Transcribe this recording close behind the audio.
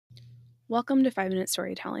Welcome to 5 Minute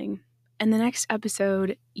Storytelling. In the next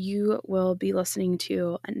episode, you will be listening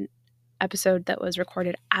to an episode that was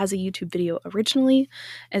recorded as a YouTube video originally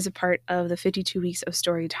as a part of the 52 Weeks of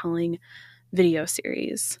Storytelling video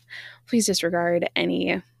series. Please disregard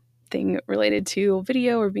anything related to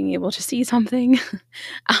video or being able to see something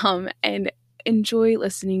and enjoy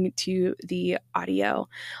listening to the audio.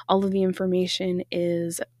 All of the information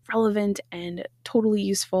is relevant and totally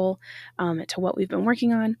useful to what we've been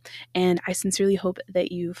working on, and I sincerely hope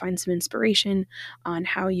that you find some inspiration on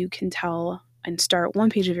how you can tell and start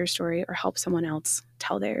one page of your story or help someone else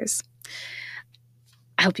tell theirs.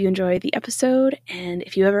 I hope you enjoy the episode, and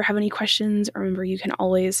if you ever have any questions, remember you can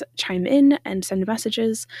always chime in and send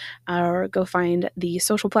messages or go find the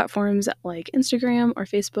social platforms like Instagram or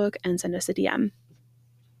Facebook and send us a DM.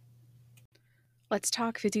 Let's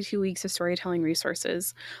talk 52 Weeks of Storytelling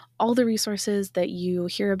resources. All the resources that you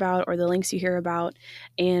hear about or the links you hear about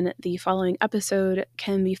in the following episode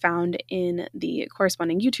can be found in the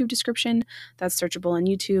corresponding YouTube description. That's searchable on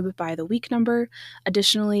YouTube by the week number.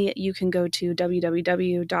 Additionally, you can go to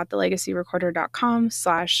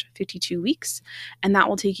www.thelegacyrecorder.com/52weeks, and that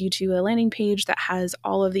will take you to a landing page that has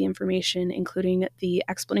all of the information, including the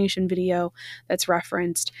explanation video that's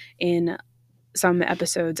referenced in some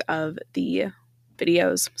episodes of the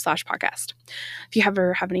videos/podcast. If you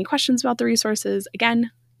ever have any questions about the resources,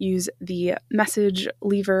 again, use the message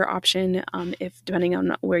lever option if depending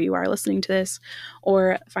on where you are listening to this,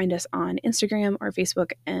 or find us on Instagram or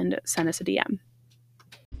Facebook and send us a DM.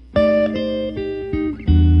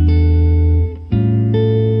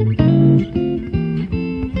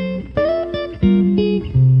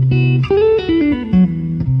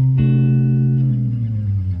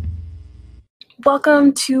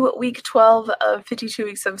 Welcome to week 12 of 52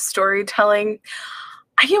 Weeks of Storytelling.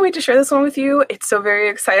 I can't wait to share this one with you. It's so very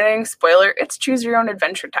exciting. Spoiler, it's choose your own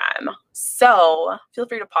adventure time. So feel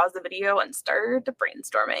free to pause the video and start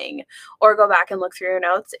brainstorming, or go back and look through your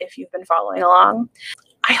notes if you've been following along.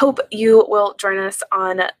 I hope you will join us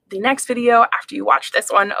on the next video after you watch this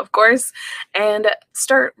one, of course, and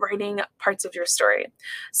start writing parts of your story.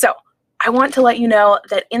 So I want to let you know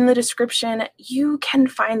that in the description, you can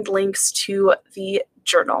find links to the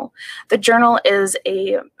journal. The journal is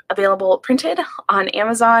available printed on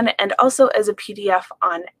Amazon and also as a PDF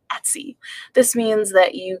on Etsy. This means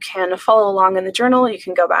that you can follow along in the journal. You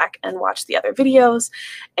can go back and watch the other videos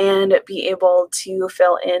and be able to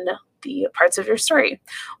fill in the parts of your story.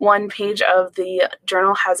 One page of the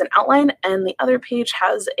journal has an outline, and the other page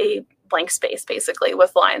has a blank space, basically,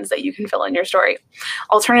 with lines that you can fill in your story.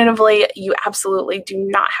 Alternatively, you absolutely do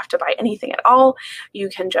not have to buy anything at all. You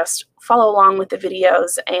can just follow along with the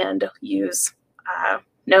videos and use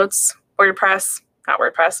Notes, Word Docs,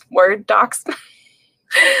 or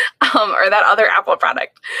that other Apple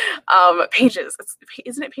product. Pages.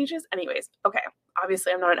 Isn't it Pages? Anyways, okay.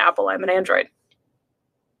 Obviously, I'm not an Apple. I'm an Android.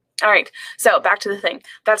 All right, so back to the thing.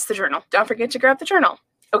 That's the journal. Don't forget to grab the journal.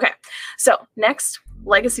 Okay, so next,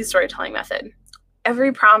 legacy storytelling method.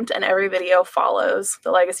 Every prompt and every video follows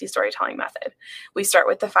the legacy storytelling method. We start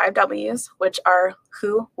with the 5 W's, which are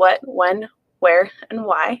who, what, when, where, and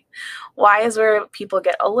why. Why is where people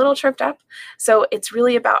get a little tripped up. So it's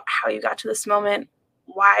really about how you got to this moment.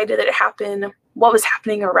 Why did it happen? What was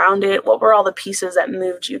happening around it? What were all the pieces that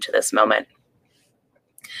moved you to this moment?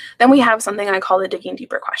 Then we have something I call the digging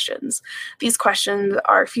deeper questions. These questions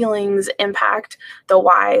are feelings, impact, the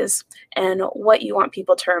whys, and what you want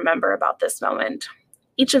people to remember about this moment.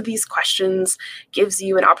 Each of these questions gives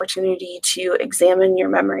you an opportunity to examine your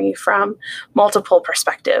memory from multiple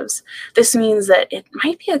perspectives. This means that it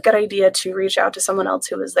might be a good idea to reach out to someone else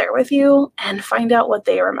who was there with you and find out what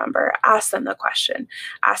they remember. Ask them the question.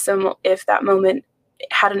 Ask them if that moment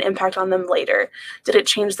had an impact on them later. Did it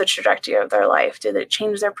change the trajectory of their life? Did it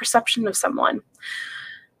change their perception of someone?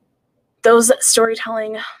 Those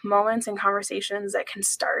storytelling moments and conversations that can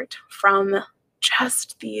start from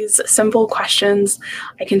just these simple questions,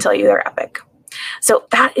 I can tell you they're epic. So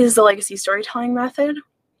that is the legacy storytelling method.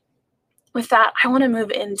 With that, I want to move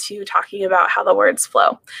into talking about how the words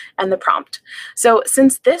flow and the prompt. So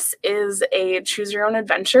since this is a choose your own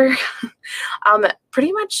adventure,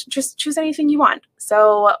 pretty much just choose anything you want.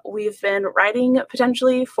 So we've been writing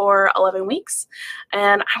potentially for 11 weeks,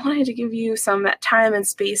 and I wanted to give you some time and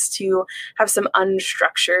space to have some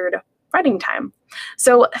unstructured writing time.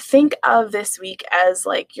 So think of this week as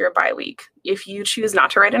like your bye week. If you choose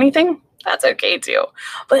not to write anything, that's okay too.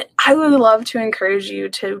 But I would love to encourage you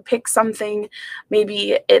to pick something.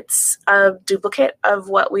 Maybe it's a duplicate of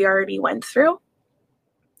what we already went through.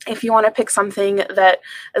 If you want to pick something that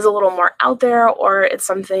is a little more out there, or it's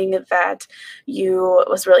something that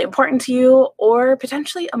was really important to you, or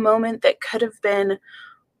potentially a moment that could have been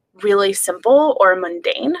really simple or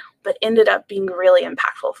mundane, but ended up being really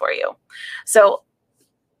impactful for you. So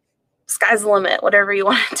sky's the limit, whatever you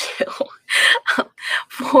want to do.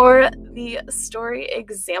 For the story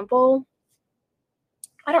example,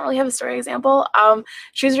 I don't really have a story example.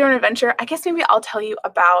 Choose your own adventure. I guess maybe I'll tell you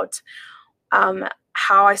about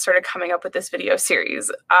how I started coming up with this video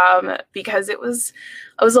series, because it was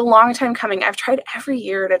a long time coming. I've tried every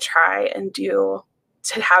year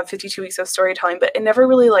to have 52 weeks of storytelling, but it never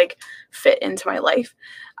really fit into my life.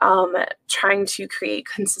 Trying to create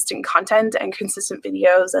consistent content and consistent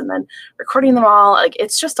videos and then recording them all,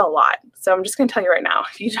 it's just a lot. So I'm just going to tell you right now,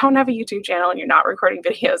 if you don't have a YouTube channel and you're not recording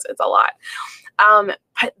videos, it's a lot.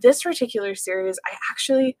 But this particular series, I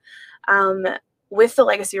actually, with the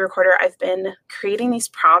Legacy Recorder, I've been creating these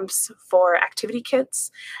prompts for activity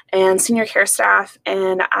kits and senior care staff,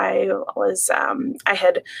 and I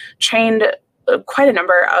had trained quite a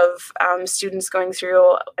number of students going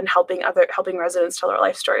through and helping residents tell their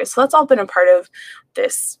life stories. So that's all been a part of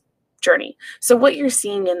this journey. So what you're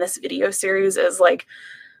seeing in this video series is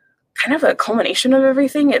kind of a culmination of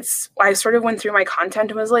everything. I sort of went through my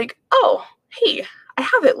content and was like, oh, hey, I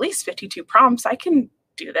have at least 52 prompts. I can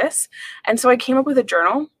do this. And so I came up with a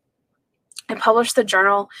journal. I published the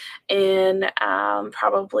journal in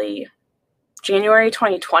probably January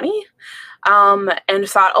 2020. And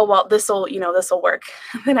thought, oh, well, this will work.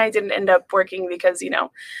 Then I didn't end up working because,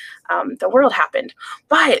 the world happened.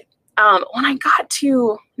 But when I got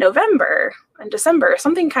to November and December,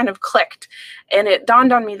 something kind of clicked, and it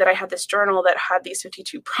dawned on me that I had this journal that had these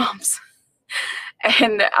 52 prompts.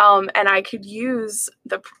 And I could use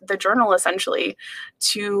the journal essentially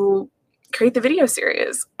to create the video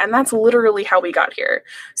series. And that's literally how we got here.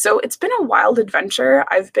 So it's been a wild adventure.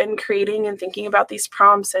 I've been creating and thinking about these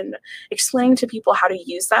prompts and explaining to people how to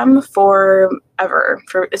use them forever.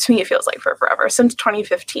 To me, it feels like for forever. Since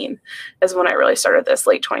 2015 is when I really started this,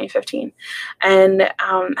 late 2015. And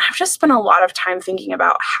I've just spent a lot of time thinking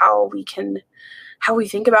about how we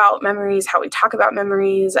think about memories, how we talk about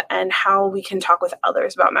memories, and how we can talk with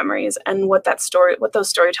others about memories, and what those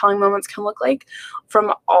storytelling moments can look like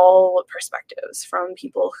from all perspectives, from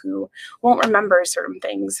people who won't remember certain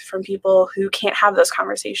things, from people who can't have those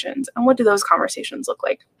conversations, and what do those conversations look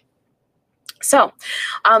like. So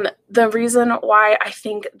the reason why I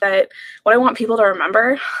think that what I want people to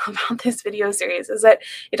remember about this video series is that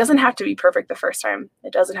it doesn't have to be perfect the first time.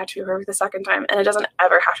 It doesn't have to be perfect the second time. And it doesn't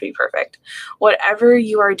ever have to be perfect. Whatever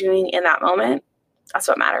you are doing in that moment, that's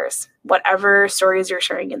what matters. Whatever stories you're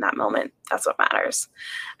sharing in that moment, that's what matters.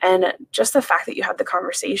 And just the fact that you had the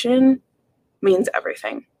conversation means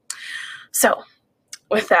everything. So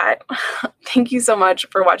with that, thank you so much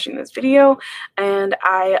for watching this video, and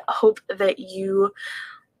I hope that you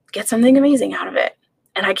get something amazing out of it.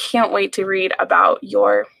 And I can't wait to read about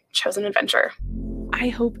your chosen adventure. I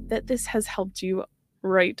hope that this has helped you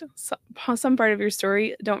write some part of your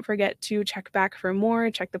story. Don't forget to check back for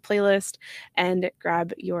more, check the playlist, and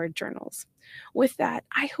grab your journals. With that,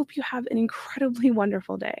 I hope you have an incredibly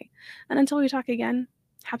wonderful day. And until we talk again,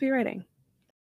 happy writing.